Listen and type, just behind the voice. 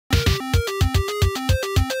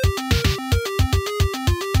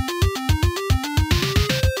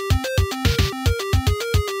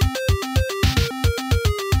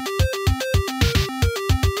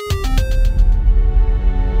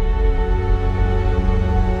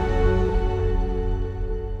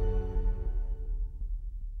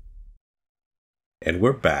And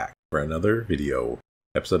we're back for another video.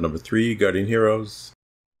 Episode number 3, Guardian Heroes.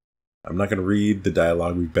 I'm not going to read the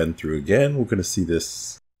dialogue we've been through again. We're going to see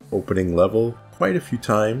this opening level quite a few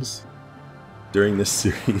times during this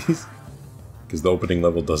series. Because the opening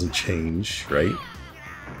level doesn't change, right?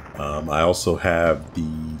 I also have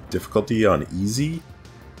the difficulty on easy.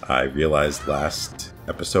 I realized last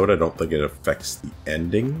episode I don't think it affects the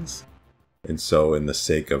endings. And so in the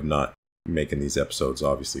sake of not making these episodes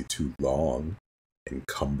obviously too long and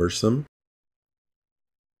cumbersome,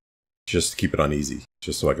 just keep it on easy,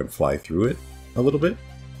 just so I can fly through it a little bit.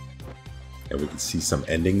 And we can see some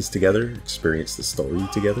endings together, experience the story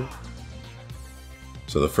together.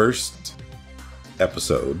 So the first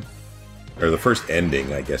episode, or the first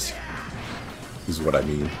ending, I guess, is what I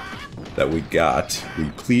mean, that we got.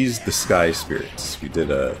 We pleased the sky spirits. We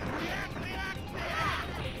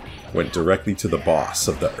went directly to the boss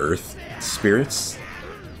of the earth spirits,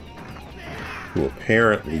 who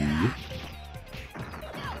apparently,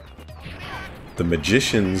 the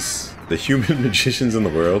magicians, the human magicians in the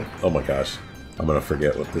world, oh my gosh, I'm gonna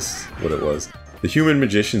forget what it was. The human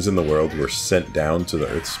magicians in the world were sent down to the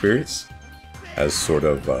earth spirits as sort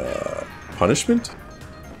of punishment,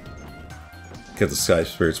 because the sky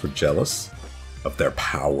spirits were jealous of their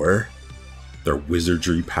power, their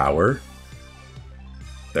wizardry power,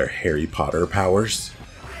 their Harry Potter powers.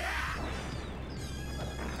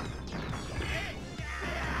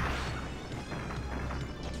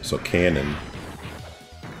 So Canon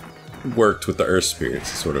worked with the earth spirits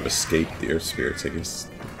to sort of escape the earth spirits, I guess.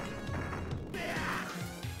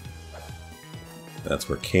 That's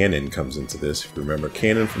where Canon comes into this. If you remember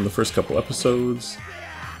Canon from the first couple episodes,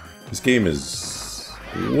 this game is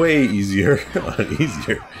way easier on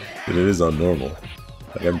easier than it is on normal.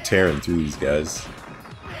 Like, I'm tearing through these guys.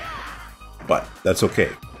 But that's okay.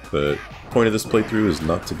 The point of this playthrough is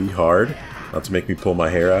not to be hard, not to make me pull my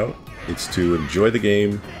hair out. It's to enjoy the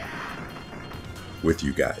game with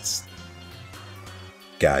you guys.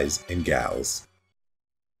 Guys and gals.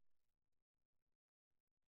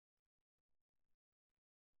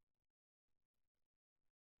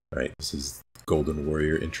 Alright, this is Golden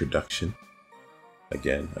Warrior introduction.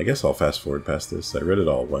 Again, I guess I'll fast forward past this. I read it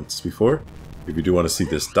all once before. If you do want to see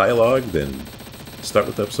this dialogue, then start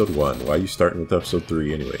with episode 1. Why are you starting with episode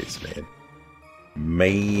 3 anyways, man?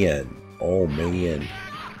 Man. Oh, man.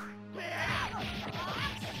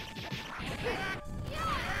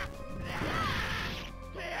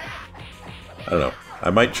 I don't know. I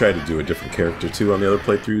might try to do a different character too on the other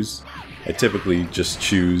playthroughs. I typically just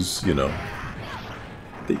choose, you know,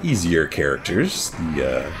 the easier characters,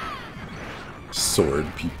 the sword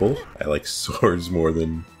people. I like swords more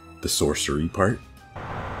than the sorcery part.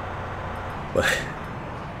 But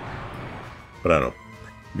I don't know.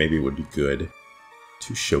 Maybe it would be good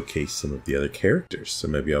to showcase some of the other characters. So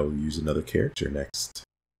maybe I'll use another character next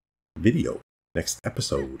video, next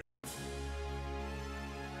episode.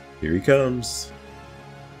 Here he comes.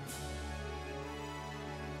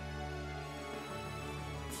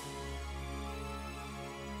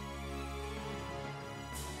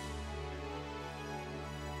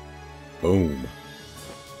 Boom.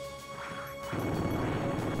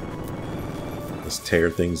 Let's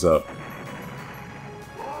tear things up.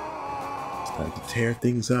 It's time to tear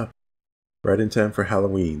things up. Right in time for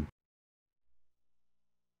Halloween.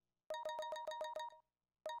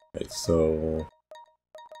 Right, so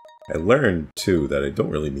I learned, too, that I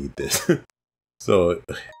don't really need this. So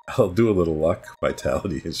I'll do a little luck,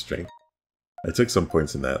 vitality, and strength. I took some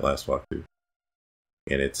points in that last walkthrough.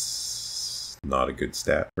 And it's not a good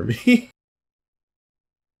stat for me.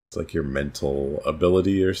 It's like your mental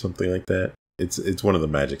ability or something like that. It's one of the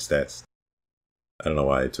magic stats. I don't know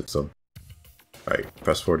why I took some. Alright,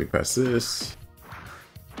 fast forwarding past this.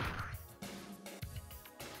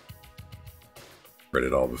 Read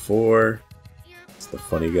it all before. It's the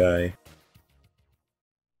funny guy.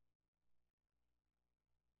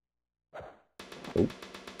 Oh,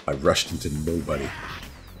 I rushed into nobody.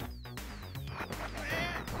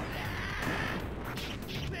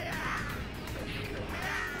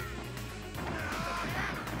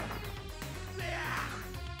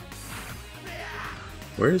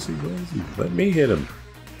 Where is he? Where is he? Let me hit him.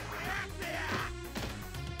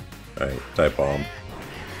 Alright, type bomb.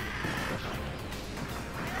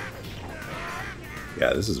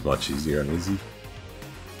 Yeah, this is much easier on easy.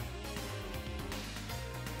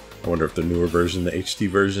 I wonder if the newer version, the HD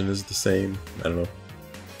version, is the same. I don't know.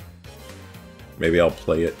 Maybe I'll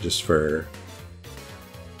play it just for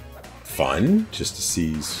fun, just to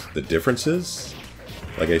see the differences.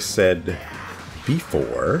 Like I said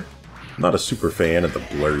before, I'm not a super fan of the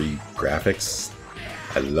blurry graphics.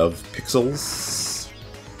 I love pixels.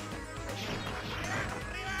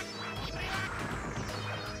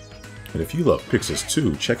 And if you love pixels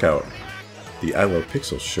too, check out the I Love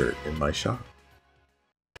Pixels shirt in my shop.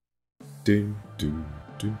 Dun, dun,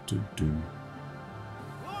 dun, dun, dun.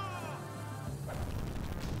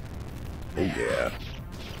 Oh yeah.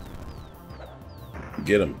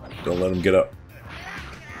 Get him. Don't let him get up.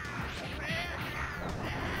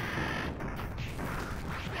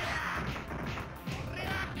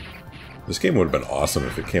 This game would have been awesome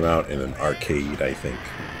if it came out in an arcade, I think.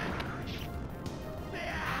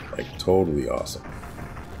 Like, totally awesome.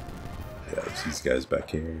 Yeah, there's these guys back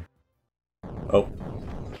here. Oh.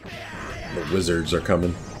 The wizards are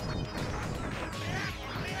coming.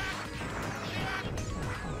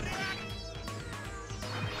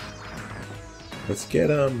 Let's get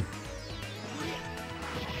them.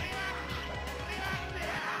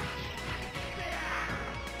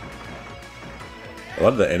 A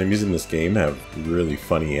lot of the enemies in this game have really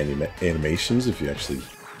funny animations if you actually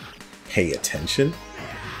pay attention.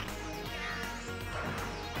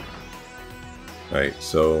 Alright,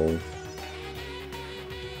 so...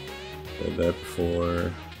 Read that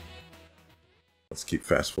before. Let's keep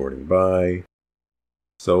fast forwarding by.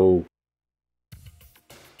 So...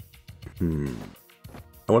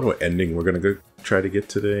 I wonder what ending we're gonna go try to get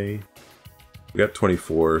today. We got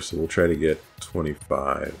 24, so we'll try to get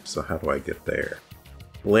 25. So how do I get there?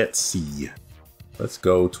 Let's see. Let's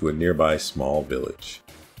go to a nearby small village.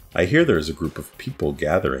 I hear there is a group of people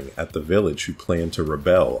gathering at the village who plan to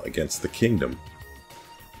rebel against the kingdom.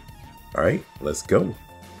 Alright, let's go.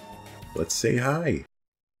 Let's say hi.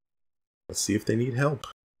 Let's see if they need help.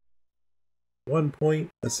 1 point,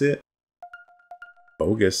 that's it.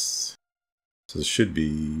 Bogus. So this should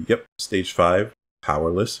be, yep, stage 5,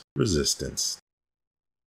 powerless resistance.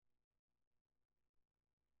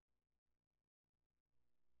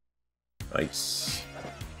 Nice.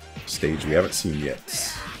 Stage we haven't seen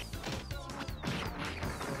yet.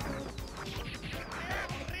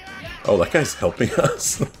 Oh, that guy's helping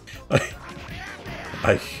us?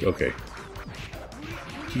 Okay.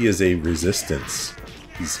 He is a resistance.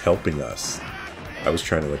 He's helping us. I was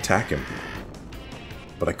trying to attack him,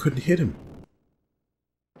 but I couldn't hit him.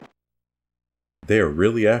 They are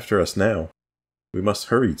really after us now. We must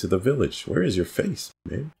hurry to the village. Where is your face,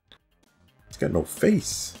 man? He's got no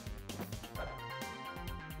face.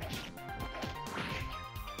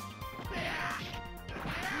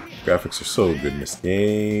 Graphics are so good in this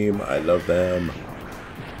game. I love them.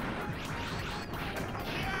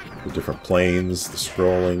 The different planes, the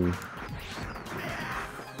scrolling,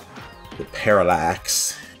 the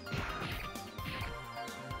parallax.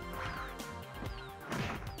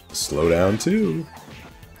 Slow down too.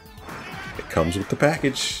 It comes with the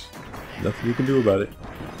package. Nothing you can do about it.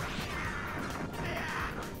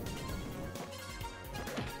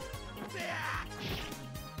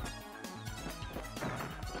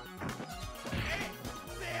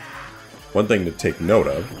 One thing to take note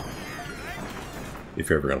of, if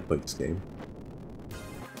you're ever going to play this game.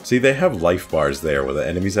 See, they have life bars there, where the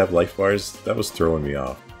enemies have life bars. That was throwing me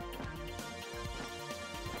off.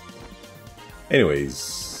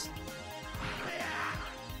 Anyways,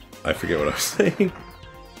 I forget what I was saying.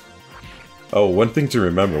 Oh, one thing to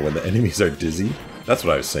remember when the enemies are dizzy. That's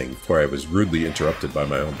what I was saying before I was rudely interrupted by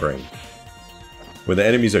my own brain. When the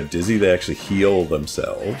enemies are dizzy, they actually heal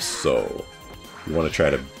themselves, so you want to try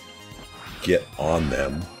to get on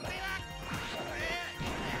them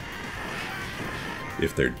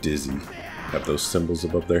if they're dizzy. Have those symbols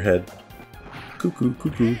above their head. Cuckoo,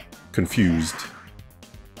 cuckoo. Confused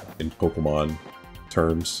in Pokemon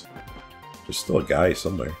terms. There's still a guy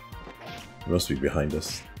somewhere. He must be behind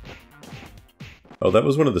us. Oh, that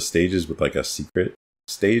was one of the stages with like a secret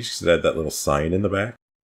stage, because it had that little sign in the back.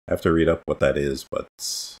 I have to read up what that is, but...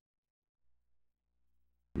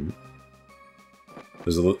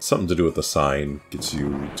 There's something to do with the sign. Gets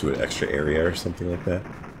you to an extra area or something like that.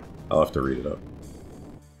 I'll have to read it up.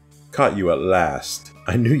 Caught you at last.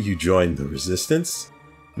 I knew you joined the resistance.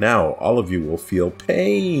 Now, all of you will feel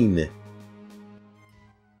pain.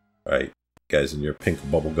 Alright, guys in your pink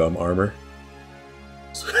bubblegum armor.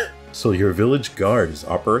 So your village guard is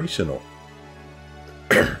operational.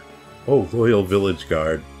 Oh, loyal village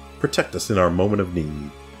guard, protect us in our moment of need.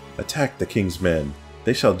 Attack the king's men.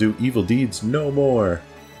 They shall do evil deeds no more.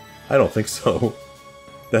 I don't think so.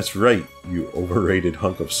 That's right, you overrated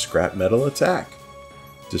hunk of scrap metal. Attack.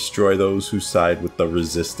 Destroy those who side with the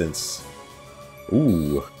resistance.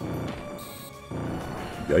 Ooh.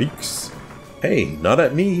 Yikes. Hey, not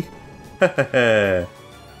at me.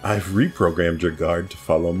 I've reprogrammed your guard to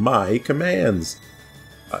follow my commands.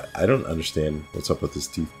 I don't understand what's up with his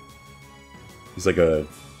teeth. He's like a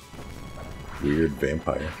weird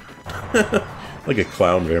vampire. Like a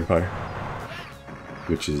clown vampire.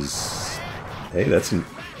 Which is... Hey, that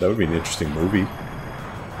would be an interesting movie.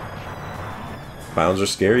 Clowns are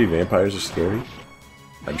scary, vampires are scary.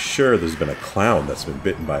 I'm sure there's been a clown that's been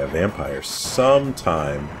bitten by a vampire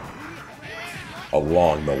sometime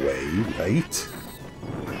along the way, right?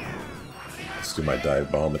 Let's do my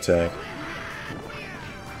dive bomb attack.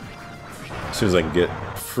 As soon as I can get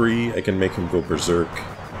free, I can make him go berserk.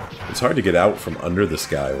 It's hard to get out from under this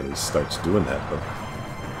guy when he starts doing that, but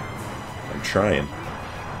I'm trying.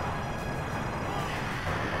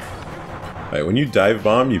 Alright, when you dive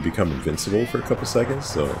bomb, you become invincible for a couple seconds,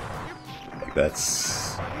 so like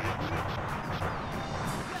that's...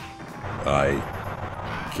 I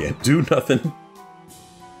can't do nothing.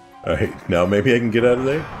 Alright, now maybe I can get out of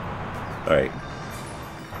there? Alright.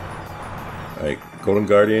 Alright, Golden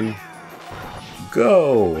Guardian.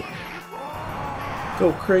 Go!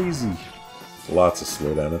 Go crazy! Lots of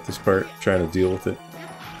slowdown at this part, trying to deal with it.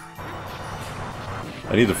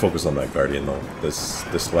 I need to focus on that Guardian though.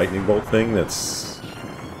 This lightning bolt thing, that's...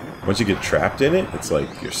 Once you get trapped in it, it's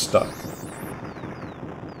like you're stuck.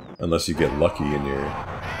 Unless you get lucky and you're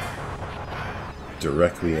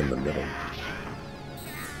directly in the middle.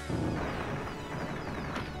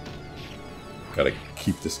 Gotta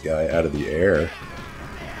keep this guy out of the air.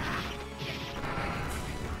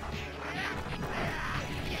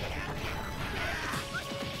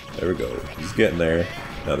 There we go. He's getting there,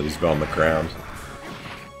 now that he's on the ground.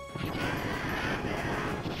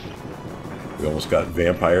 We almost got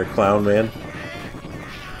Vampire Clown Man.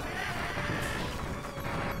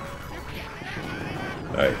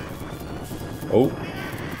 Alright. Oh.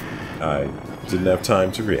 I didn't have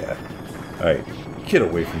time to react. Alright. Get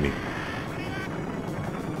away from me.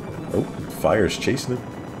 Oh, fire's chasing him.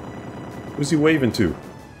 Who's he waving to?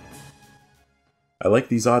 I like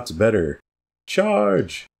these odds better.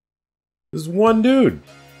 Charge! There's one dude.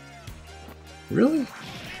 Really?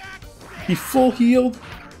 He full healed?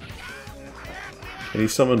 And he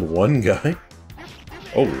summoned one guy?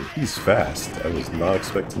 Oh, he's fast. I was not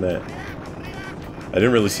expecting that. I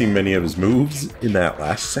didn't really see many of his moves in that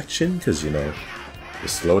last section, because, you know, the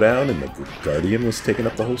slowdown and the Guardian was taking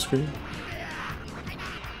up the whole screen.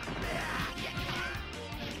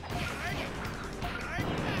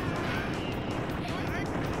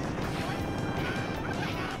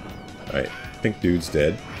 Alright, pink dude's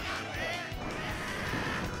dead.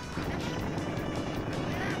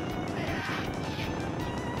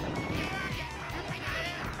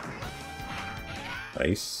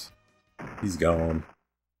 Nice. He's gone.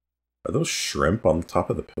 Are those shrimp on top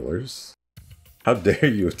of the pillars? How dare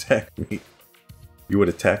you attack me? You would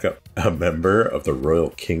attack a member of the royal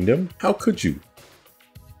kingdom? How could you?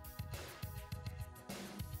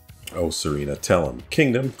 Oh, Serena, tell him.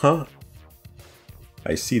 Kingdom, huh?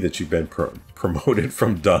 I see that you've been promoted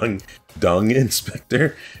from dung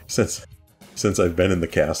inspector since I've been in the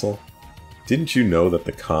castle. Didn't you know that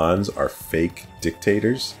the Khans are fake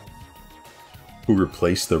dictators who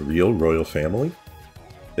replaced the real royal family?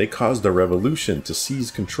 They caused a revolution to seize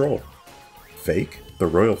control. Fake? The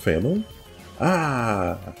royal family?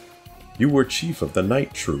 Ah! You were chief of the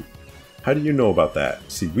night troop. How do you know about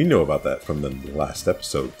that? See, we know about that from the last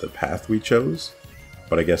episode, the path we chose.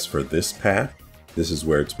 But I guess for this path, this is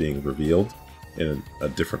where it's being revealed in a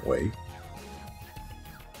different way.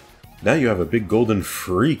 Now you have a big golden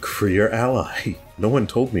freak for your ally. No one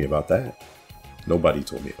told me about that. Nobody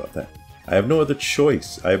told me about that. I have no other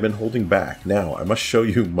choice. I have been holding back. Now I must show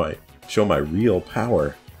my real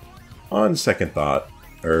power. On second thought,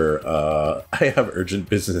 I have urgent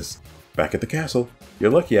business back at the castle.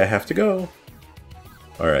 You're lucky I have to go.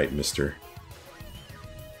 Alright, mister.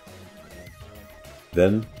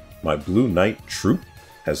 Then my blue knight troop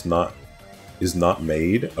is not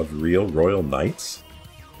made of real royal knights?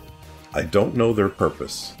 I don't know their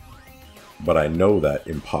purpose, but I know that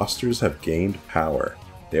imposters have gained power.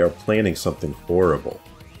 They are planning something horrible.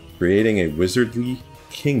 Creating a wizardly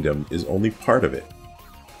kingdom is only part of it.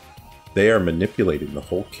 They are manipulating the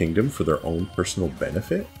whole kingdom for their own personal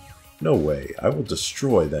benefit? No way, I will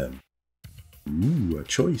destroy them. Ooh, a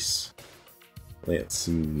choice. Let's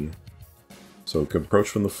see. So we can approach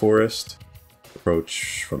from the forest,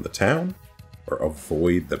 approach from the town, or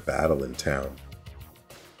avoid the battle in town.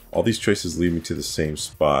 All these choices lead me to the same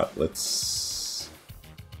spot. Let's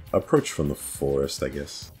approach from the forest, I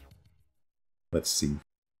guess. Let's see.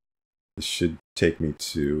 This should take me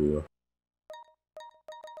to...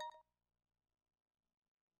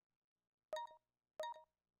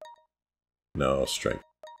 No, strength.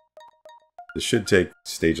 This should take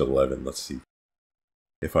stage 11. Let's see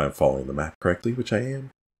if I'm following the map correctly, which I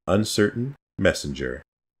am. Uncertain messenger.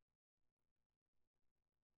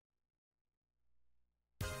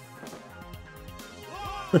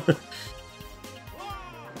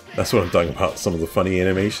 That's what I'm talking about, some of the funny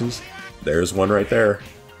animations. There's one right there.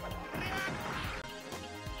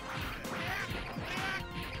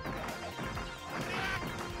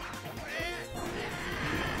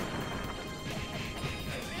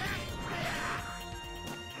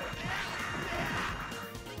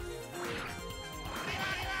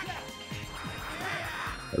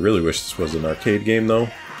 I really wish this was an arcade game, though.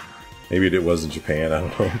 Maybe it was in Japan, I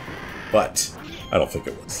don't know. But I don't think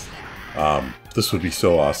it was. This would be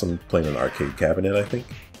so awesome, playing an arcade cabinet, I think.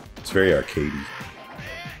 It's very arcadey.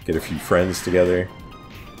 Get a few friends together.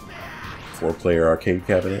 4-player arcade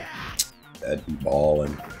cabinet. That'd be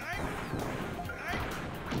ballin'.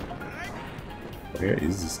 Where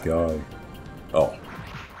is this guy? Oh.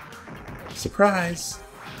 Surprise!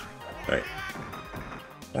 Alright.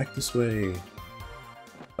 Back this way.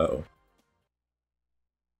 Uh-oh.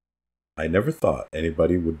 I never thought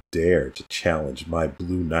anybody would dare to challenge my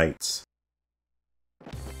Blue Knights.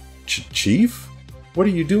 Chief? What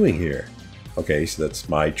are you doing here? Okay, so that's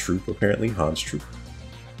my troop, apparently. Han's troop.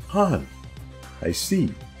 Han! I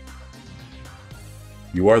see.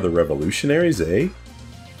 You are the revolutionaries, eh?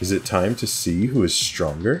 Is it time to see who is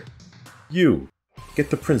stronger? You! Get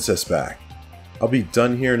the princess back. I'll be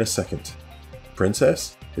done here in a second.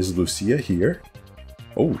 Princess? Is Lucia here?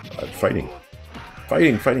 Oh, I'm fighting.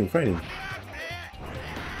 Fighting.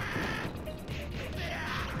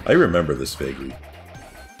 I remember this vaguely.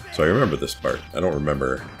 So I remember this part. I don't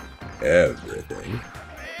remember everything.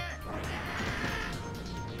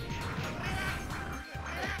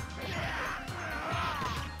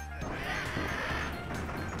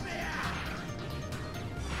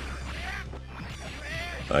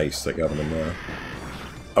 Nice, I got him in the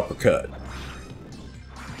uppercut.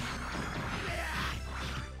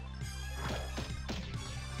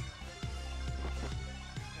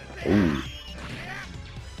 Ooh.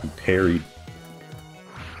 He parried.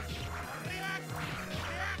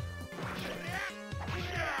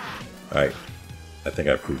 Alright. I think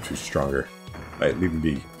I proved too stronger. Alright, leave him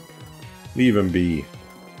be. Leave him be.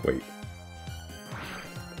 Wait.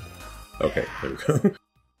 Okay, there we go.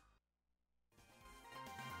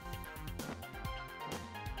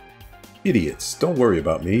 Idiots, don't worry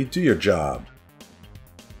about me. Do your job.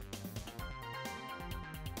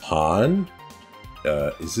 Han?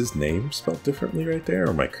 Is his name spelled differently right there, or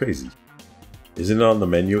am I crazy? Isn't it on the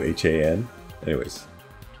menu, H-A-N? Anyways.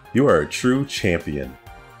 You are a true champion.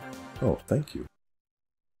 Oh, thank you.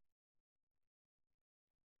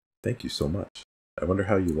 Thank you so much. I wonder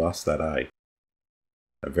how you lost that eye.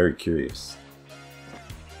 I'm very curious.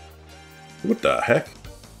 What the heck?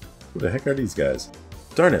 Who the heck are these guys?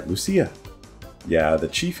 Darn it, Lucia! Yeah, the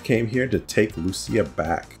chief came here to take Lucia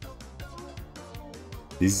back.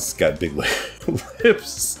 He's got big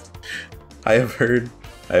lips. I have heard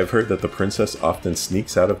that the princess often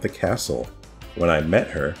sneaks out of the castle. When I met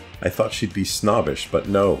her, I thought she'd be snobbish, but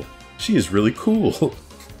no. She is really cool.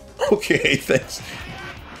 Okay, thanks.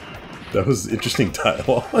 That was interesting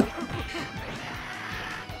dialogue.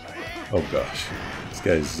 Oh gosh. These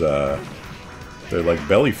guys, they're like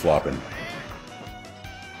belly flopping.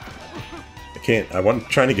 I'm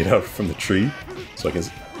trying to get out from the tree, so I can...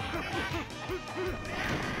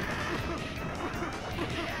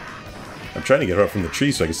 I'm trying to get out from the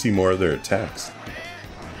tree so I can see more of their attacks.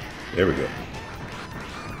 There we go.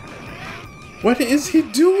 What is he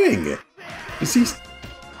doing? Is he...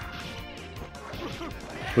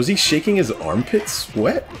 Was he shaking his armpit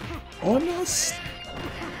sweat on us?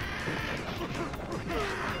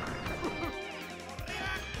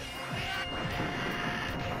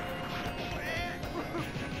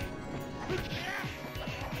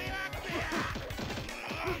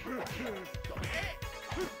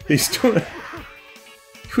 He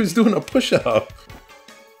was doing a push-up.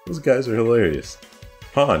 Those guys are hilarious.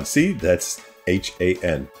 Han, see? That's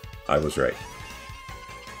H-A-N. I was right.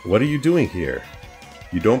 What are you doing here?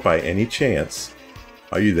 You don't by any chance.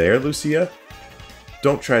 Are you there, Lucia?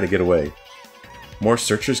 Don't try to get away. More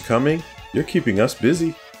searchers coming? You're keeping us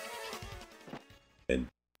busy. And...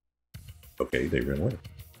 okay, they ran away.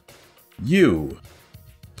 You!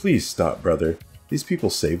 Please stop, brother. These people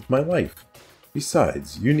saved my life.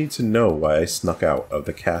 Besides, you need to know why I snuck out of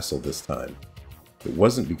the castle this time. It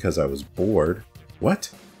wasn't because I was bored. What?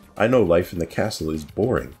 I know life in the castle is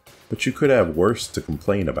boring, but you could have worse to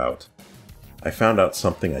complain about. I found out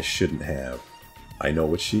something I shouldn't have. We know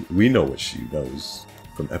what she knows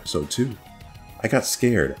from episode 2. I got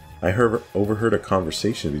scared. I overheard a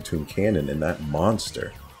conversation between Canon and that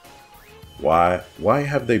monster. Why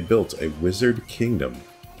have they built a wizard kingdom?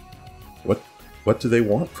 What do they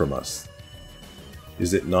want from us?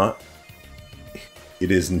 Is it not It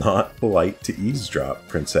is not polite to eavesdrop,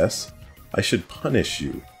 princess. I should punish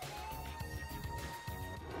you.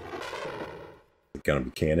 Is it gonna be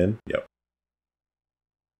canon? Yep.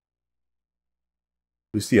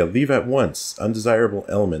 Lucia, leave at once. Undesirable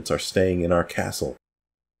elements are staying in our castle.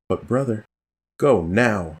 But brother, go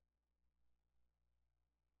now.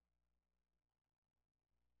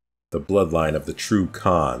 The bloodline of the true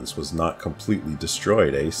Khans was not completely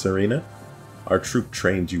destroyed, eh, Serena? Our troop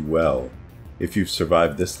trained you well. If you've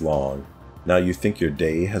survived this long, now you think your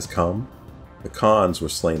day has come? The Khans were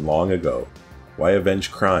slain long ago. Why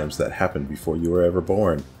avenge crimes that happened before you were ever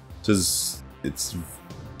born? It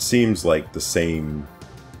seems like the same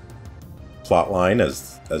plotline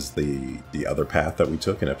as the other path that we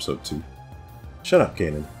took in episode 2. Shut up,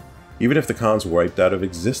 Kanan. Even if the Khans were wiped out of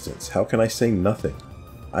existence, how can I say nothing?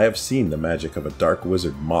 I have seen the magic of a dark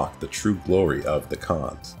wizard mock the true glory of the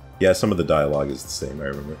Khans. Yeah, some of the dialogue is the same, I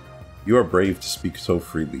remember. You are brave to speak so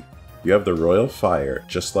freely. You have the royal fire,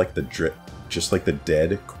 just like the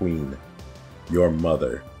dead queen. Your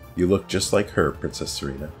mother. You look just like her, Princess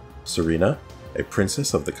Serena. Serena? A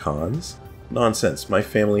princess of the Khans? Nonsense, my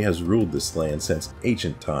family has ruled this land since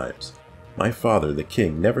ancient times. My father, the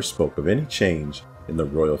king, never spoke of any change in the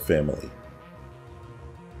royal family.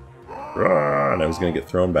 And I was going to get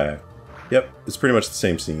thrown back. Yep, it's pretty much the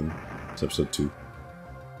same scene. It's episode 2.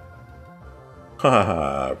 Ha ha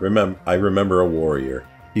ha, I remember a warrior.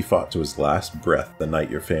 He fought to his last breath the night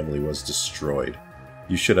your family was destroyed.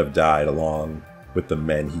 You should have died along with the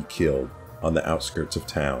men he killed on the outskirts of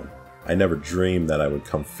town. I never dreamed that I would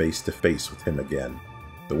come face to face with him again.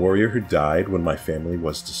 The warrior who died when my family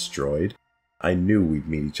was destroyed? I knew we'd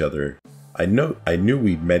meet each other. I knew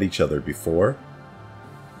we'd met each other before.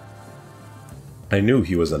 I knew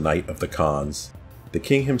he was a knight of the Khans. The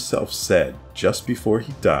king himself said, just before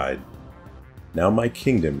he died, now my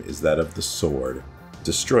kingdom is that of the sword.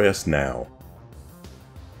 Destroy us now.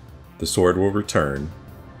 The sword will return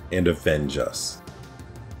and avenge us.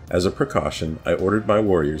 As a precaution, I ordered my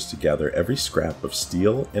warriors to gather every scrap of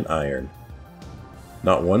steel and iron.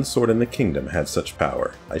 Not one sword in the kingdom had such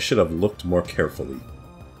power. I should have looked more carefully.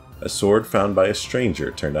 A sword found by a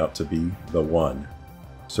stranger turned out to be the one.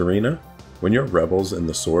 Serena, when your rebels and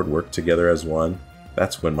the sword worked together as one,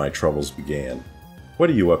 that's when my troubles began. What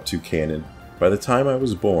are you up to, Canon? By the time I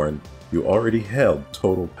was born, you already held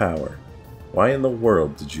total power. Why in the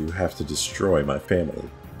world did you have to destroy my family?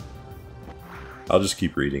 I'll just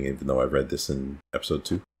keep reading even though I've read this in episode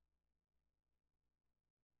 2.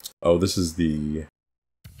 Oh, this is the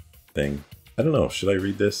thing. I don't know, should I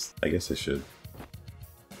read this? I guess I should.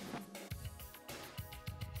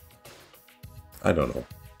 I don't know.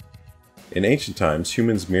 In ancient times,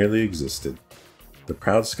 humans merely existed. The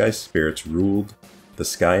proud sky spirits ruled the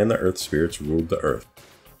sky and the earth spirits ruled the earth.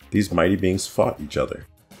 These mighty beings fought each other.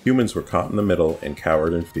 Humans were caught in the middle and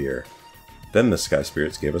cowered in fear. Then the sky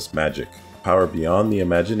spirits gave us magic, power beyond the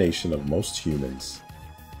imagination of most humans.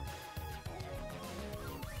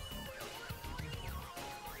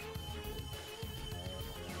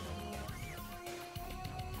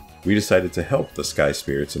 We decided to help the sky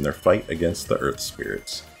spirits in their fight against the earth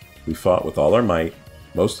spirits. We fought with all our might.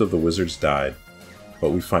 Most of the wizards died,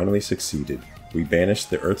 but we finally succeeded. We banished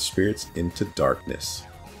the earth spirits into darkness.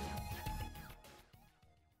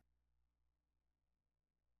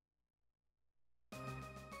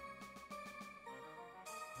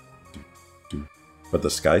 But the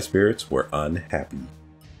sky spirits were unhappy.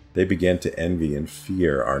 They began to envy and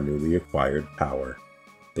fear our newly acquired power.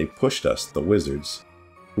 They pushed us, the wizards,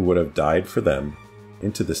 who would have died for them,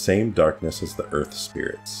 into the same darkness as the earth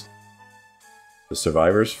spirits. The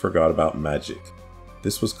survivors forgot about magic.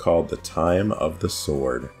 This was called the time of the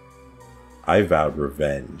sword. I vowed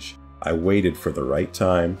revenge. I waited for the right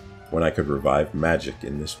time when I could revive magic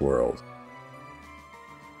in this world.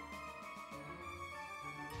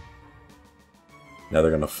 Now they're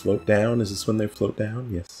going to float down. Is this when they float down?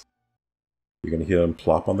 Yes. You're going to hear them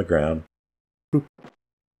plop on the ground. Bloop.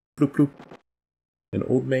 Bloop, bloop. An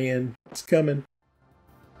old man is coming.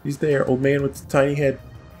 He's there. Old man with the tiny head.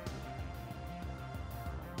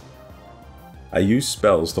 I used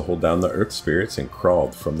spells to hold down the earth spirits and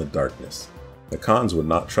crawled from the darkness. The Khans would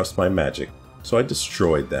not trust my magic, so I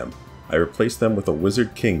destroyed them. I replaced them with a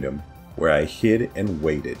wizard kingdom where I hid and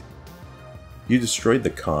waited. You destroyed the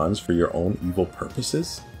Khans for your own evil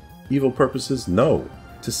purposes? Evil purposes? No,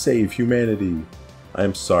 to save humanity. I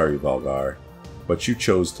am sorry, Valgar, but you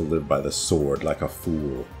chose to live by the sword like a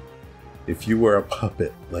fool. If you were a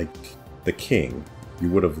puppet like the king, you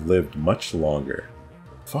would have lived much longer.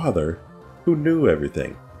 Father, who knew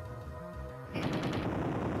everything?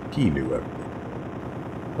 He knew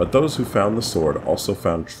everything. But those who found the sword also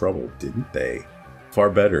found trouble, didn't they? Far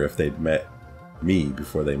better if they'd met me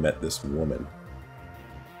before they met this woman.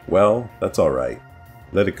 Well, that's alright.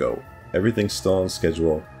 Let it go. Everything's still on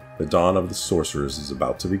schedule. The dawn of the sorcerers is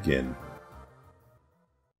about to begin.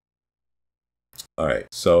 Alright,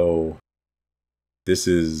 so this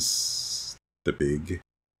is the big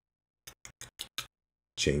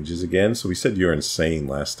changes again. So we said you're insane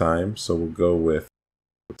last time, so we'll go with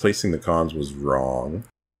replacing the cons was wrong.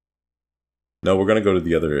 No, we're going to go to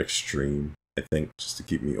the other extreme, I think, just to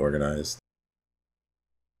keep me organized.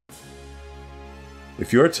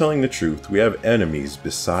 If you are telling the truth, we have enemies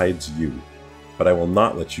besides you, but I will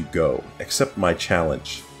not let you go. Accept my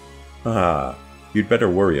challenge. Ah, you'd better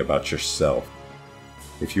worry about yourself.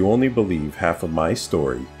 If you only believe half of my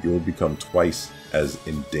story, you will become twice as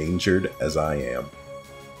endangered as I am.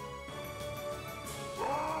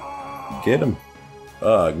 Get him.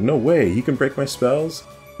 Ugh, no way, he can break my spells?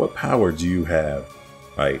 What power do you have?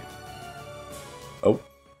 Right. Oh.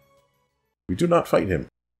 We do not fight him.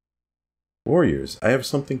 Warriors, I have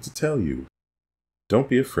something to tell you. Don't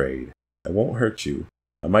be afraid. I won't hurt you.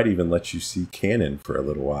 I might even let you see Cannon for a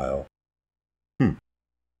little while.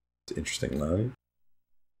 It's an interesting line.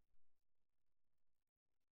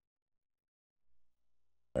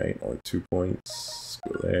 Alright, only 2 points.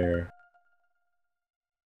 Go there.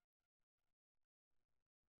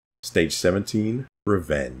 Stage 17,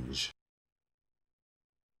 Revenge.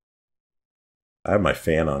 I have my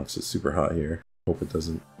fan on because it's super hot here. Hope it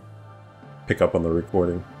doesn't pick up on the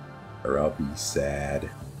recording, or I'll be sad.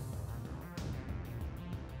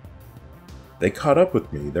 They caught up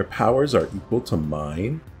with me. Their powers are equal to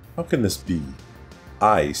mine? How can this be?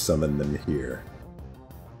 I summoned them here.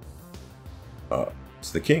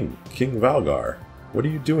 It's the king, King Valgar. What are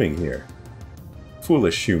you doing here?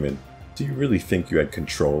 Foolish human. Do you really think you had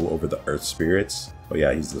control over the earth spirits? Oh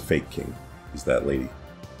yeah, he's the fake king. He's that lady.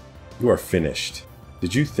 You are finished.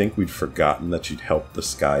 Did you think we'd forgotten that you'd help the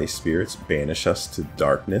sky spirits banish us to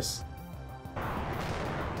darkness?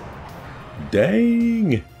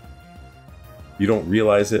 Dang! You don't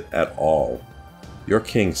realize it at all. Your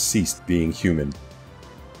king ceased being human.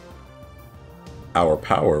 Our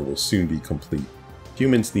power will soon be complete.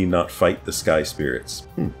 Humans need not fight the sky spirits.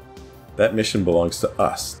 That mission belongs to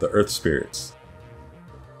us, the earth spirits.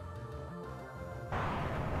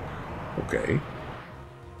 Okay.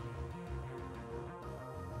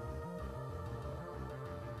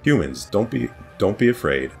 Humans, don't be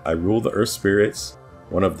afraid. I rule the earth spirits,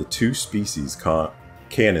 one of the 2 species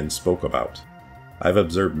Canon spoke about. I've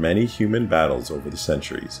observed many human battles over the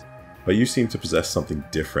centuries, but you seem to possess something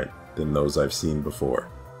different than those I've seen before.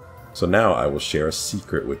 So now I will share a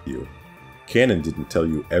secret with you. Canon didn't tell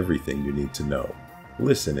you everything you need to know.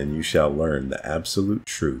 Listen and you shall learn the absolute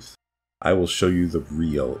truth. I will show you the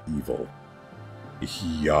real evil.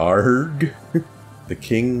 Yarg? The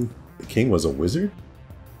king was a wizard?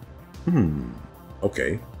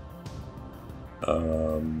 Okay.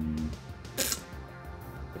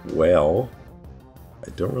 Well, I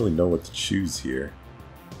don't really know what to choose here.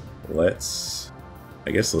 Let's,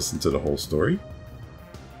 I guess, listen to the whole story.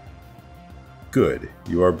 Good,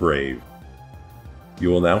 you are brave. You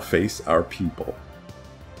will now face our people.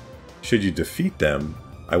 Should you defeat them,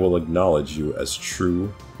 I will acknowledge you as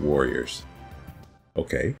true warriors.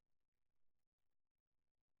 Okay.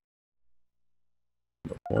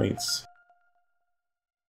 No points.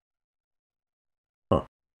 Huh.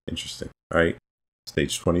 Interesting. Alright.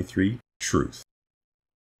 Stage 23, Truth.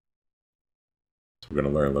 So we're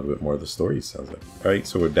going to learn a little bit more of the story, sounds like. Alright,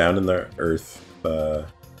 so we're down in the Earth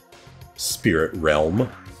spirit realm,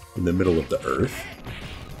 in the middle of the Earth.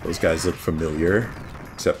 Those guys look familiar,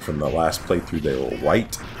 except from the last playthrough they were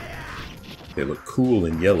white. They look cool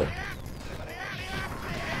in yellow.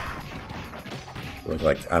 They look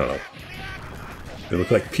like, I don't know. They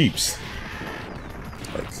look like Peeps.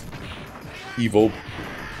 Like evil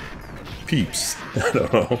Peeps. I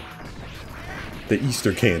don't know. The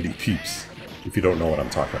Easter candy Peeps, if you don't know what I'm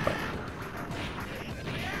talking about.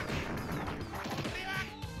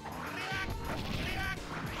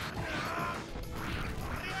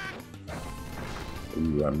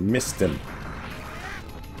 Ooh, I missed him.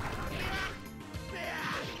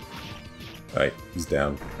 Alright, he's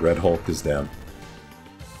down. Red Hulk is down.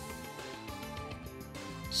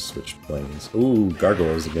 Switch planes. Ooh,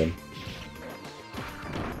 gargoyles again.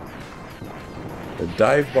 They're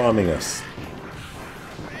dive bombing us.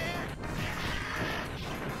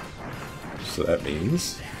 So that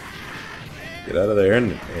means get out of there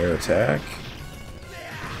and air attack.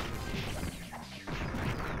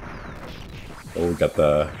 Oh, we got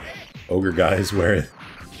the ogre guys wearing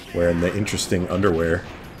the interesting underwear.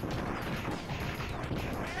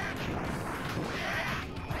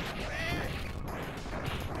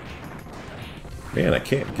 Man, I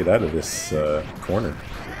can't get out of this corner.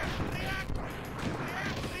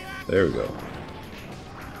 There we go.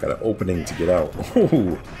 Got an opening to get out.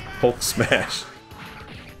 Ooh, Hulk smash.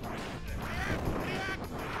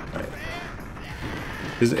 Right.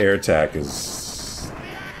 His air attack is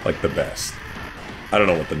like the best. I don't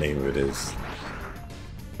know what the name of it is,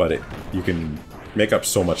 but you can make up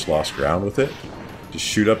so much lost ground with it. Just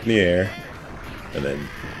shoot up in the air and then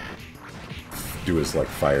do his like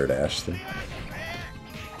fire dash thing.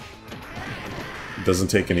 It doesn't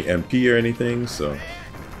take any MP or anything, so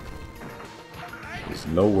there's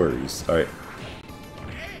no worries. Alright.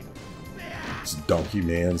 It's Donkey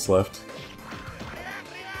Man's left.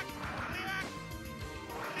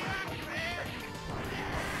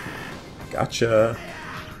 Gotcha.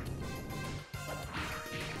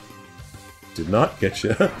 Did not get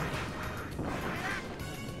you.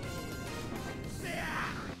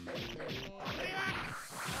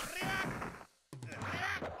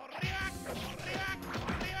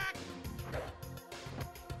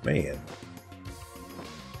 Man.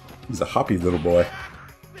 He's a hoppy little boy.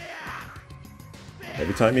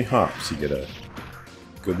 Every time he hops, you get a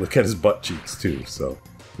good look at his butt cheeks too, so,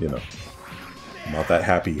 you know. I'm not that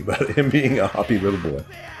happy about him being a hoppy little boy.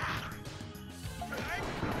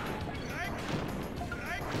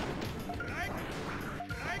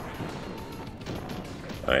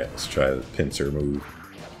 Alright, let's try the pincer move.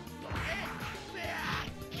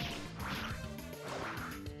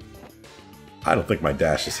 I don't think my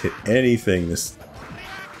dash has hit anything this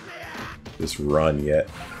run yet.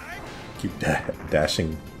 Keep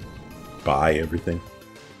dashing by everything.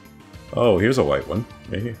 Oh, here's a white one.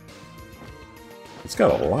 Right here. It's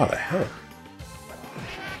got a lot of health.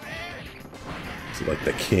 Is it like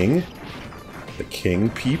the king? The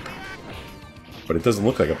king peep? But it doesn't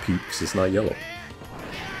look like a peep because it's not yellow.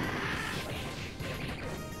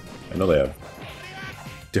 I know they have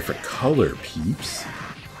different color peeps.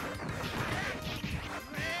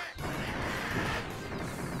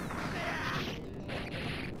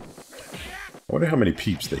 I wonder how many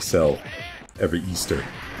peeps they sell every Easter.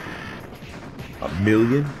 1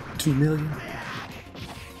 million? 2 million?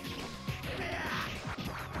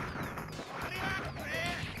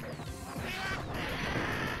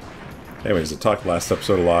 Anyways, I talked last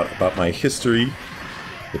episode a lot about my history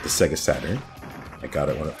with the Sega Saturn. I got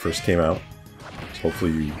it when it first came out. So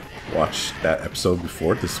hopefully you watched that episode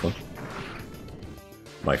before this one.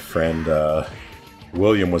 My friend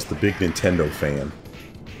William was the big Nintendo fan.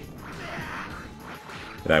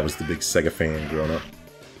 And I was the big Sega fan growing up.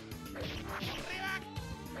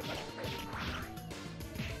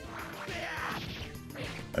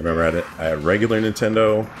 I remember I had a regular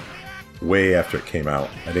Nintendo way after it came out.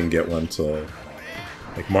 I didn't get one until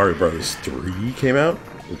like Mario Brothers 3 came out,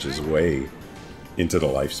 which is way into the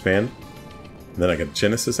lifespan. And then I got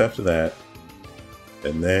Genesis after that.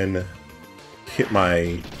 And then hit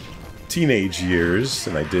my teenage years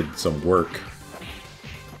and I did some work.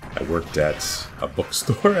 I worked at a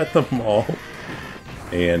bookstore at the mall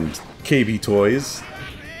and KB Toys,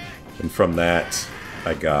 and from that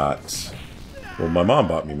I got, well, my mom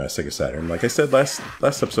bought me my Sega Saturn. Like I said last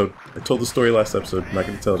episode, I told the story last episode, I'm not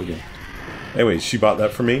going to tell it again. Anyways, she bought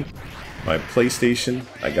that for me. My PlayStation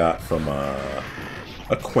I got from a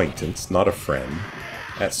acquaintance, not a friend,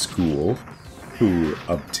 at school, who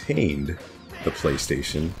obtained the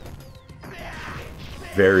PlayStation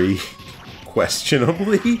very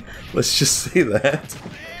questionably. Let's just say that.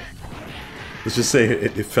 Let's just say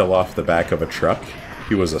it fell off the back of a truck.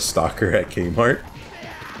 He was a stalker at Kmart.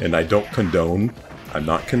 And I don't condone, I'm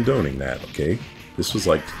not condoning that, okay? This was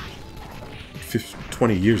like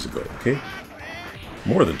 20 years ago, okay?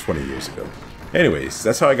 More than 20 years ago. Anyways,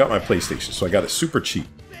 that's how I got my PlayStation. So I got it super cheap.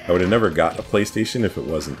 I would have never got a PlayStation if it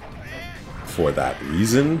wasn't for that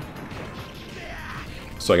reason.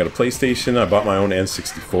 So I got a PlayStation, I bought my own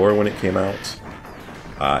N64 when it came out.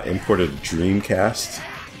 Imported a Dreamcast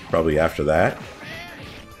probably after that.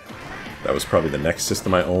 That was probably the next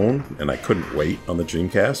system I owned, and I couldn't wait on the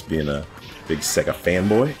Dreamcast, being a big Sega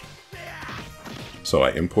fanboy. So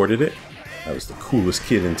I imported it. I was the coolest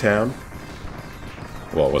kid in town.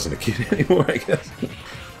 Well, I wasn't a kid anymore, I guess.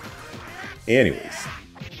 Anyways.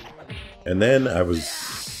 And then I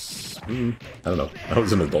was, I don't know, I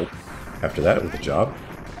was an adult after that with a job.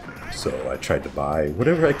 So I tried to buy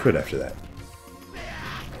whatever I could after that.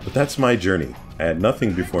 But that's my journey. I had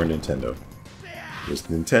nothing before Nintendo. It was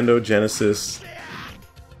Nintendo, Genesis,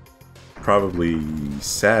 probably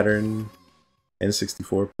Saturn,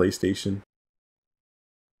 N64, PlayStation,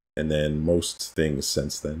 and then most things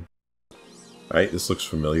since then. Alright, this looks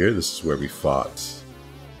familiar. This is where we fought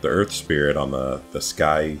the Earth Spirit on the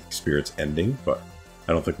Sky Spirit's ending, but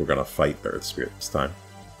I don't think we're going to fight the Earth Spirit this time.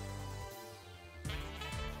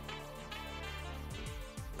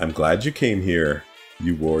 I'm glad you came here,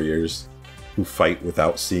 you warriors who fight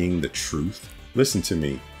without seeing the truth. Listen to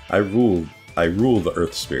me. I rule the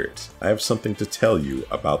Earth Spirits. I have something to tell you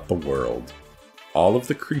about the world. All of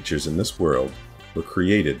the creatures in this world were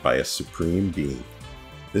created by a supreme being.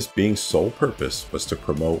 This being's sole purpose was to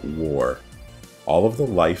promote war. All of the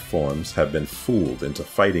life forms have been fooled into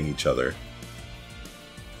fighting each other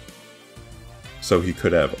so he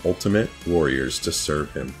could have ultimate warriors to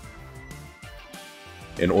serve him.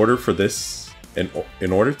 In order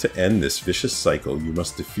to end this vicious cycle, you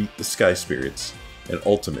must defeat the Sky Spirits and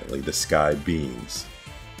ultimately the Sky Beings.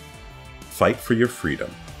 Fight for your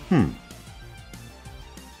freedom.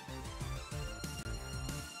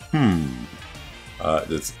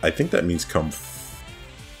 I think that means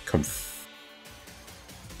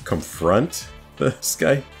confront the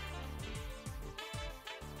Sky.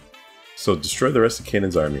 So destroy the rest of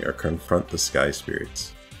Canaan's army or confront the Sky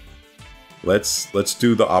Spirits. Let's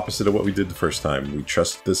do the opposite of what we did the first time. We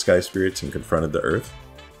trusted the Sky Spirits and confronted the Earth.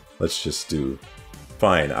 Let's just do...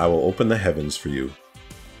 Fine, I will open the heavens for you.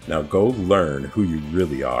 Now go learn who you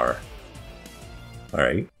really are.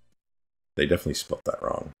 Alright. They definitely spelled that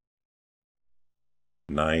wrong.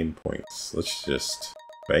 9 points. Let's just...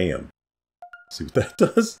 Bam. See what that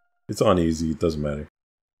does? It's on easy, it doesn't matter.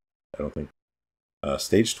 I don't think.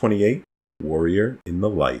 Stage 28, Warrior in the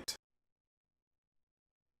Light.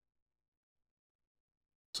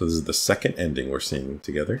 So this is the second ending we're seeing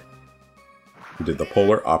together. We did the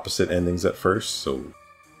polar opposite endings at first, so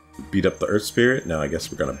we beat up the Earth Spirit. Now I guess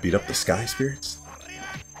we're gonna beat up the Sky Spirits.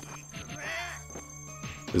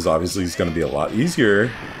 This obviously is gonna be a lot easier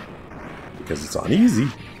because it's on easy.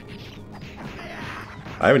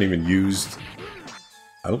 I haven't even used...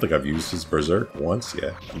 I don't think I've used his Berserk once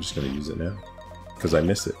yet. I'm just gonna use it now because I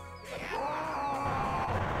miss it.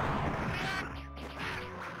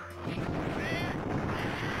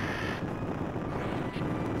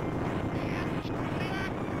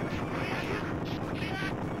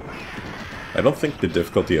 I don't think the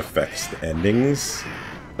difficulty affects the endings.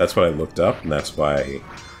 That's what I looked up, and that's why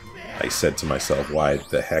I said to myself, why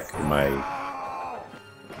the heck am I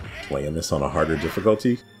playing this on a harder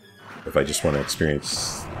difficulty? If I just want to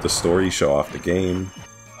experience the story, show off the game,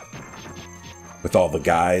 with all the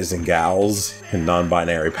guys and gals and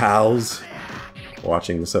non-binary pals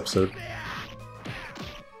watching this episode.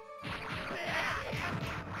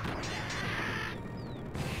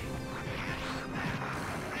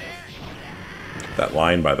 That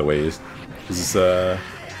line, by the way, is I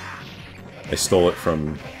stole it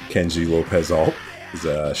from Kenji Lopez Alt. He's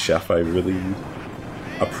a chef I really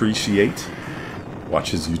appreciate.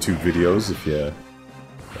 Watch his YouTube videos if you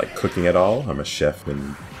like cooking at all. I'm a chef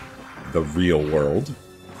in the real world,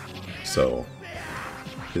 so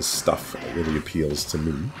his stuff really appeals to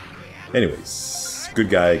me. Anyways, good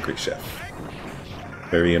guy, great chef.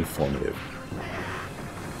 Very informative.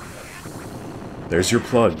 There's your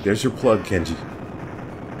plug, Kenji.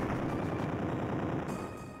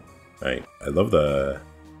 Alright, I love the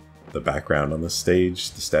background on the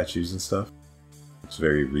stage, the statues and stuff. It's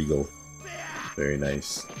very regal. Very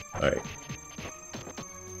nice. Alright.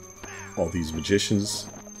 All these magicians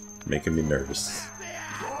making me nervous.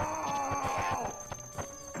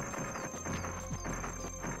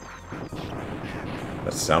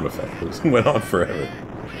 That sound effect went on forever.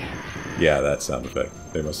 Yeah, that sound effect.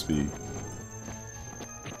 They must be...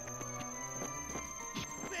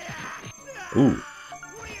 Ooh.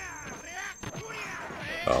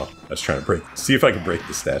 Oh, I was trying to see if I could break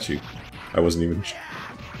the statue. I wasn't even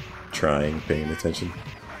paying attention.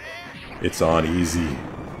 It's on easy.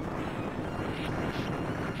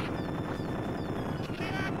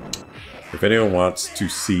 If anyone wants to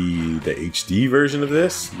see the HD version of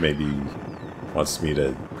this, maybe wants me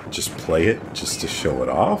to just play it just to show it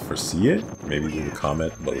off or see it, maybe leave a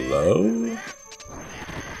comment below.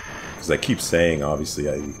 Because I keep saying, obviously,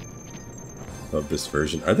 I love this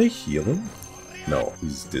version. Are they healing? No,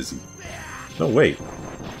 he's dizzy. No, wait.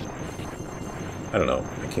 I don't know.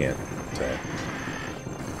 I can't tell.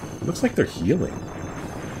 It looks like they're healing.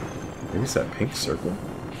 Maybe it's that pink circle?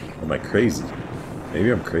 Or am I crazy?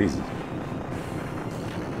 Maybe I'm crazy.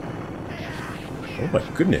 Oh my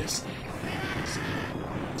goodness.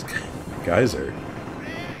 These guys are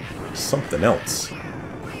something else.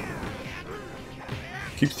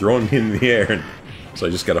 Keep throwing me in the air, so I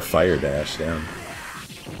just got a fire dash down.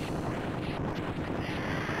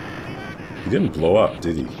 He didn't blow up,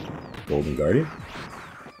 did he? Golden Guardian?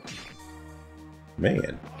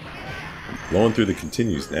 Man. Blowing through the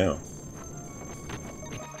continues now.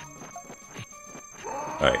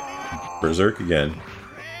 Alright, Berserk again.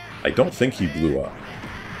 I don't think he blew up.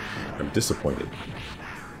 I'm disappointed.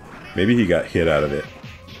 Maybe he got hit out of it.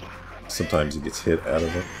 Sometimes he gets hit out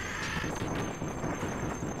of it.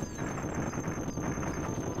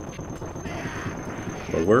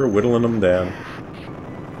 But we're whittling him down.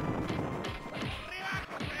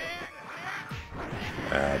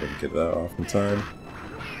 Ah, I didn't get that off in time.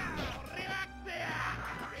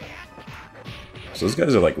 So those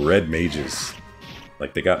guys are like red mages.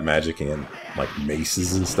 Like they got magic and like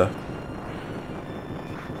maces and stuff.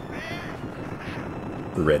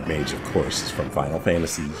 The red mage, of course, is from Final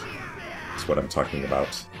Fantasy. That's what I'm talking about.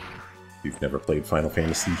 If you've never played Final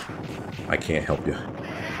Fantasy, I can't help you.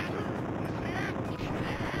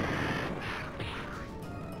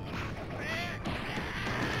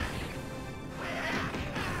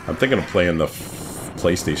 I'm thinking of playing the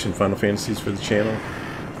PlayStation Final Fantasies for the channel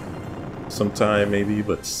sometime, maybe,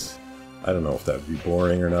 but I don't know if that would be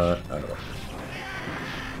boring or not. I don't know.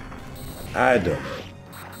 I don't know.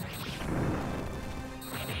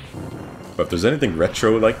 But if there's anything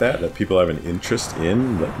retro like that people have an interest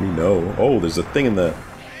in, let me know. Oh, there's a thing in the...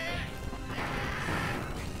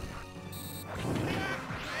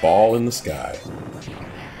 ball in the sky.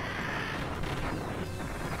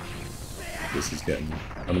 This is getting...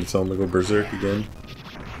 I'm going to tell him to go berserk again.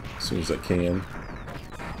 As soon as I can.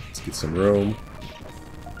 Let's get some room.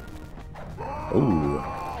 Ooh.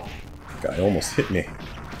 Guy almost hit me.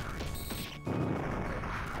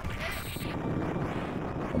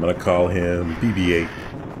 I'm going to call him BB-8.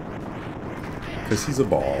 Because he's a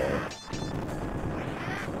ball.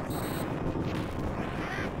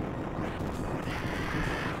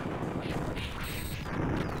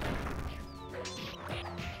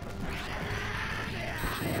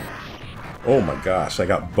 Oh my gosh, I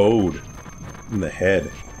got bowed in the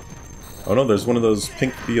head. Oh no, there's one of those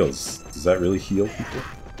pink fields. Does that really heal people?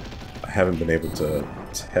 I haven't been able to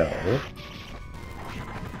tell.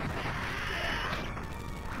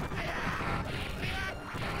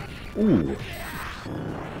 Ooh.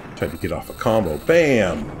 Tried to get off a combo.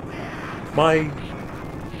 Bam! My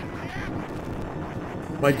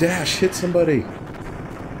dash hit somebody.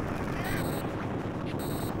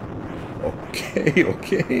 Okay,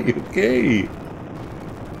 okay.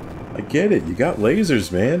 I get it. You got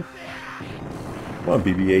lasers, man. Come on,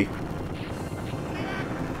 BB-8.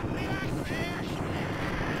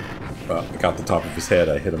 Well, I got the top of his head.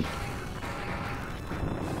 I hit him.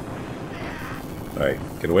 Alright,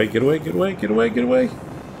 get away, get away, get away, get away, get away.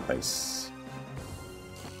 Nice.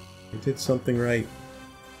 I did something right.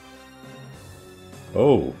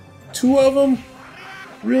 Oh, 2 of them?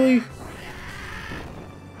 Really?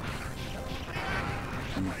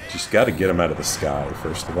 Just gotta get them out of the sky,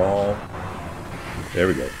 first of all. There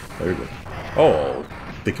we go. There we go. Oh,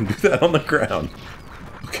 they can do that on the ground.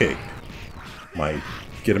 Okay. My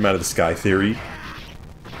get them out of the sky theory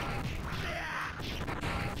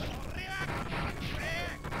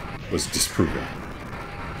was disproven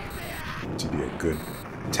to be a good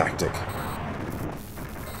tactic.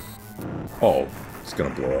 Oh, it's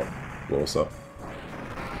gonna blow us up.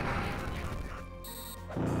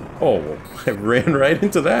 Oh, I ran right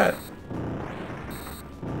into that.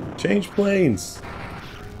 Change planes.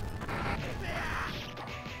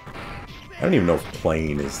 I don't even know if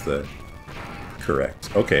plane is the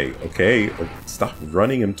correct. Okay, okay. Stop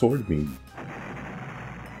running him toward me.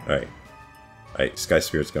 Alright. Alright, Sky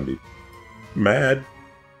Spirit's gonna be mad.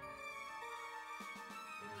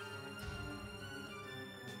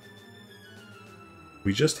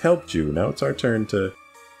 We just helped you. Now it's our turn to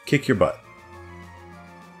kick your butt.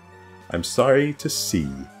 I'm sorry to see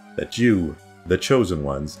that you, the chosen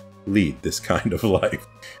ones, lead this kind of life.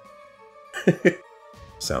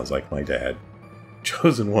 Sounds like my dad.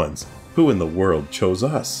 Chosen ones? Who in the world chose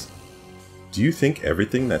us? Do you think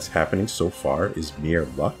everything that's happening so far is mere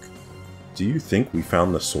luck? Do you think we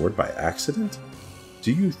found the sword by accident?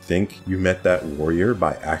 Do you think you met that warrior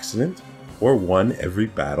by accident? Or won every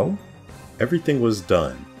battle? Everything was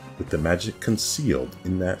done with the magic concealed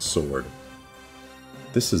in that sword.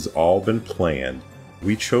 This has all been planned.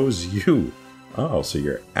 We chose you. Oh, so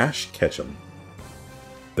you're Ash Ketchum.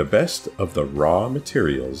 The best of the raw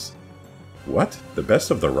materials. What? The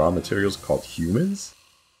best of the raw materials called humans?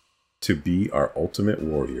 To be our ultimate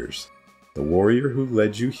warriors. The warrior who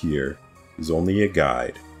led you here is only a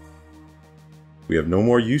guide. We have no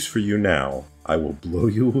more use for you now. I will blow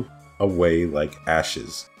you away like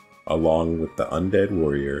ashes, along with the undead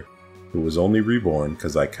warrior who was only reborn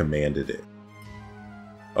because I commanded it.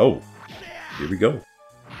 Oh, here we go.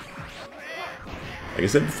 Like I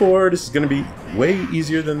said before, this is going to be way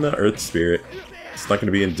easier than the Earth Spirit. It's not going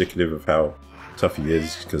to be indicative of how tough he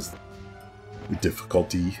is, because the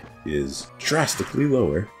difficulty is drastically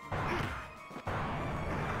lower.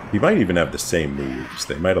 He might even have the same moves.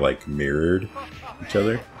 They might have, like, mirrored each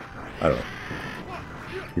other. I don't know.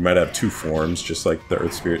 He might have two forms, just like the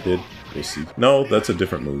Earth Spirit did. We'll see. No, that's a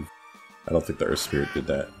different move. I don't think the Earth Spirit did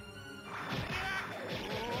that.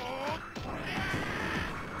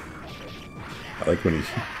 I like when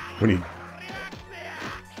he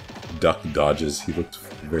duck dodges. He looked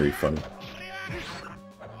very funny.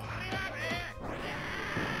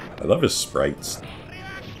 I love his sprites.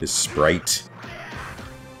 His sprite.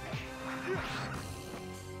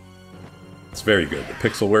 It's very good. The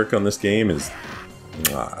pixel work on this game is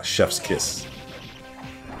chef's kiss.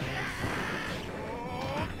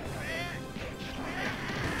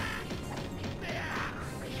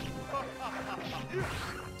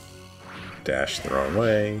 Dash the wrong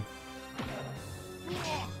way.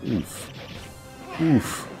 Oof.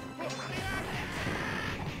 Oof.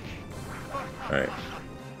 Alright.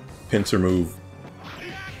 Pincer move.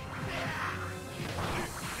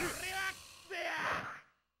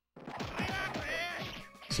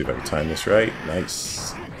 See if I can time this right.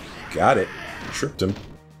 Nice. Got it. Tripped him.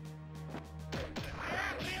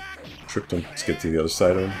 Tripped him. Let's get to the other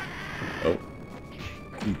side of him. Oh.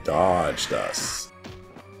 He dodged us.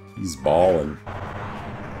 He's balling.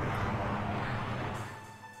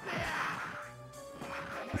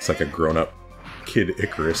 Looks like a grown-up Kid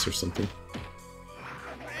Icarus or something.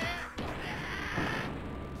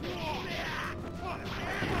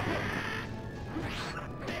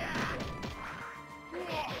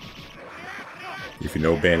 If you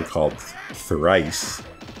know a band called Thrice,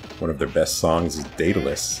 one of their best songs is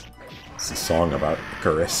Daedalus. It's a song about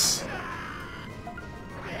Icarus.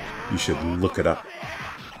 You should look it up.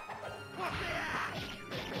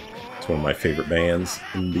 It's one of my favorite bands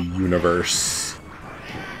in the universe.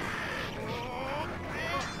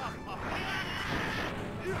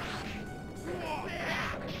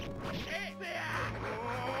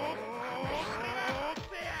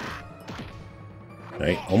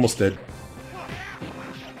 Alright, almost dead.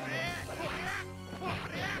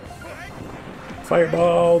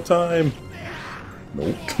 Fireball time!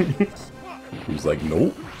 Nope. He was like,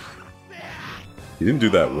 nope. He didn't do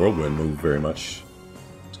that whirlwind move very much.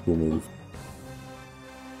 It's a cool move.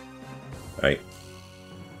 Alright.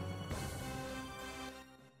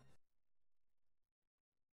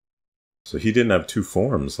 So he didn't have two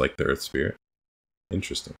forms like the Earth Spirit.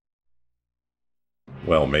 Interesting.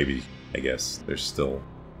 Well, maybe, I guess. There's still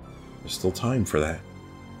time for that.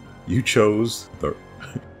 You chose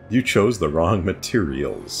the wrong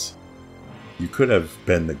materials. You could have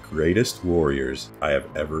been the greatest warriors I have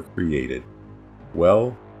ever created.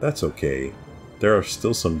 Well, that's okay. There are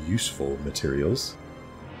still some useful materials.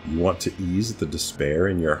 You want to ease the despair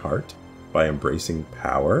in your heart by embracing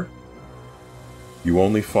power? You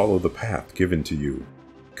only follow the path given to you.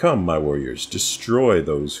 Come, my warriors, destroy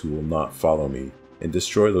those who will not follow me, and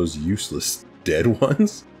destroy those useless dead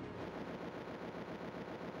ones?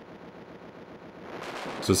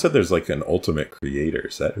 So it said there's like an ultimate creator.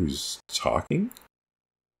 Is that who's talking?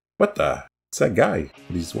 What the? It's that guy.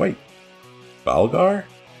 He's white. Valgar?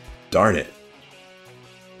 Darn it.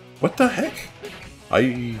 What the heck?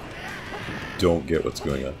 I don't get what's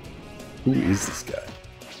going on. Who is this guy?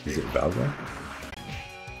 Is it Valgar?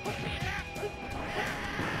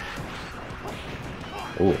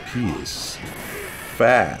 Oh, he is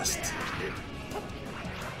fast.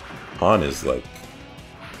 Han is like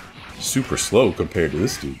super slow compared to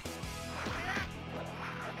this dude.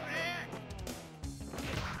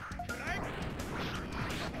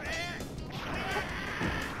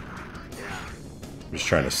 I'm just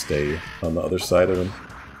trying to stay on the other side of him.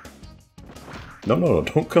 No,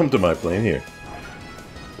 don't come to my plane here.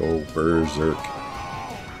 Go berserk.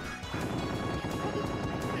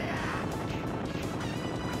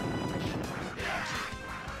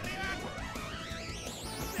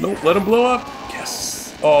 Nope, let him blow up.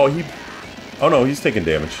 Yes. Oh, oh no, he's taking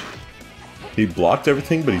damage. He blocked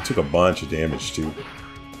everything, but he took a bunch of damage too.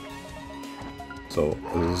 So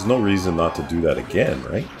there's no reason not to do that again,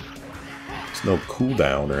 right? There's no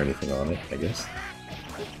cooldown or anything on it, I guess.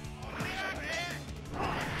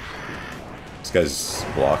 This guy's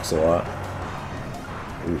blocks a lot.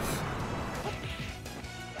 Oof.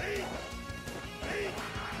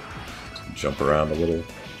 Jump around a little.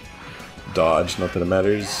 Dodge, not that it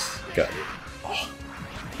matters. Got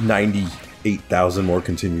 98,000 more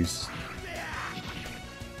continues.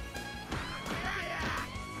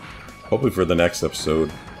 Hopefully for the next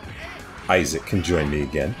episode, Isaac can join me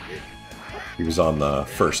again. He was on the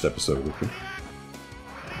first episode with me.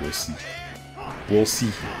 We'll see. We'll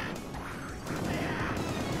see.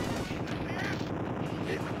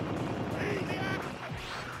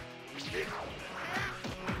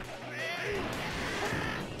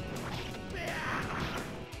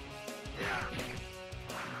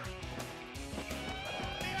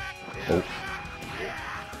 Oh.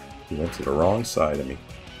 He went to the wrong side of me.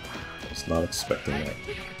 I was not expecting that.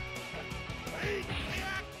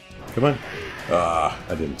 Come on. Ah,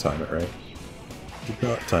 I didn't time it right. Did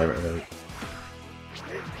not time it right.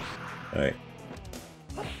 Alright.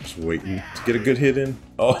 Just waiting to get a good hit in.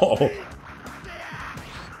 Oh!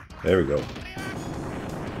 There we go.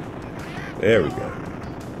 There we go.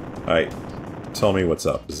 Alright. Tell me what's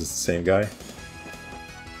up. Is this the same guy?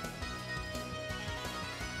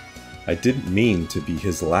 I didn't mean to be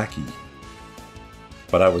his lackey.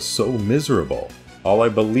 But I was so miserable. All I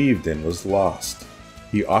believed in was lost.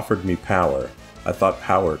 He offered me power. I thought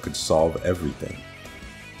power could solve everything.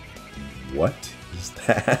 What is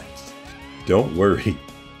that? Don't worry.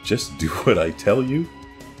 Just do what I tell you?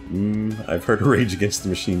 I've heard a Rage Against the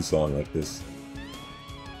Machine song like this.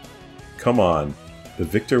 Come on. The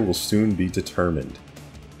victor will soon be determined.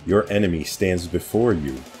 Your enemy stands before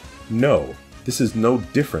you. No, this is no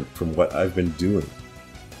different from what I've been doing.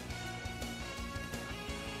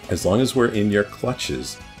 As long as we're in your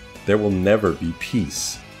clutches, there will never be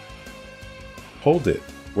peace. Hold it.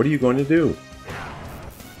 What are you going to do?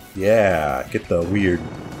 Yeah, get the weird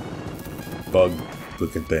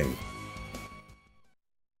bug-looking thing.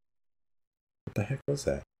 What the heck was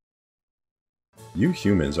that? You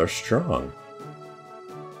humans are strong.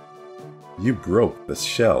 You broke the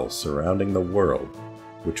shell surrounding the world,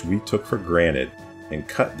 which we took for granted, and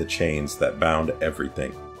cut the chains that bound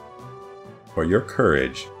everything. For your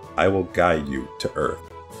courage, I will guide you to Earth.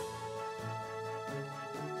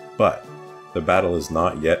 But the battle is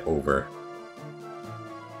not yet over.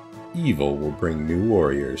 Evil will bring new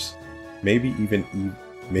warriors. Maybe even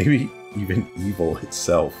evil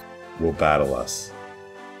itself will battle us.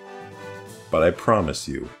 But I promise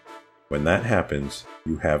you, when that happens,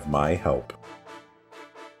 you have my help.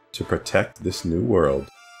 To protect this new world,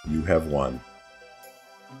 you have won.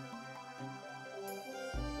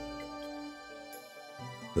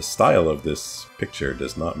 The style of this picture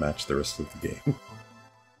does not match the rest of the game.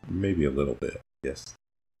 Maybe a little bit, yes.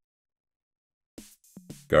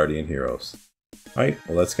 Guardian Heroes. Alright,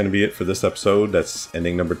 well that's going to be it for this episode. That's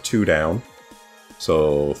ending number 2 down.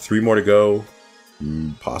 So 3 more to go.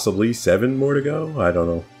 Possibly 7 more to go? I don't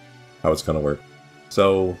know how it's going to work.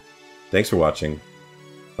 So, thanks for watching.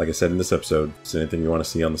 Like I said in this episode, is there anything you want to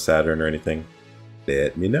see on the Saturn or anything?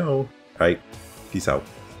 Let me know. Alright, peace out.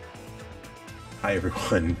 Hi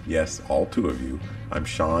everyone, yes, all 2 of you. I'm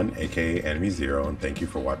Sean, aka enemyzero, and thank you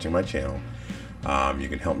for watching my channel. You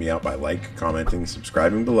can help me out by commenting,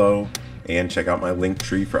 subscribing below, and check out my link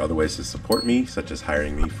tree for other ways to support me, such as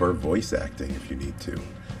hiring me for voice acting if you need to.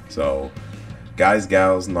 So, guys,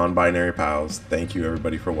 gals, non-binary pals, thank you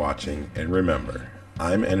everybody for watching, and remember,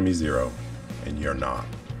 I'm enemyzero, and you're not.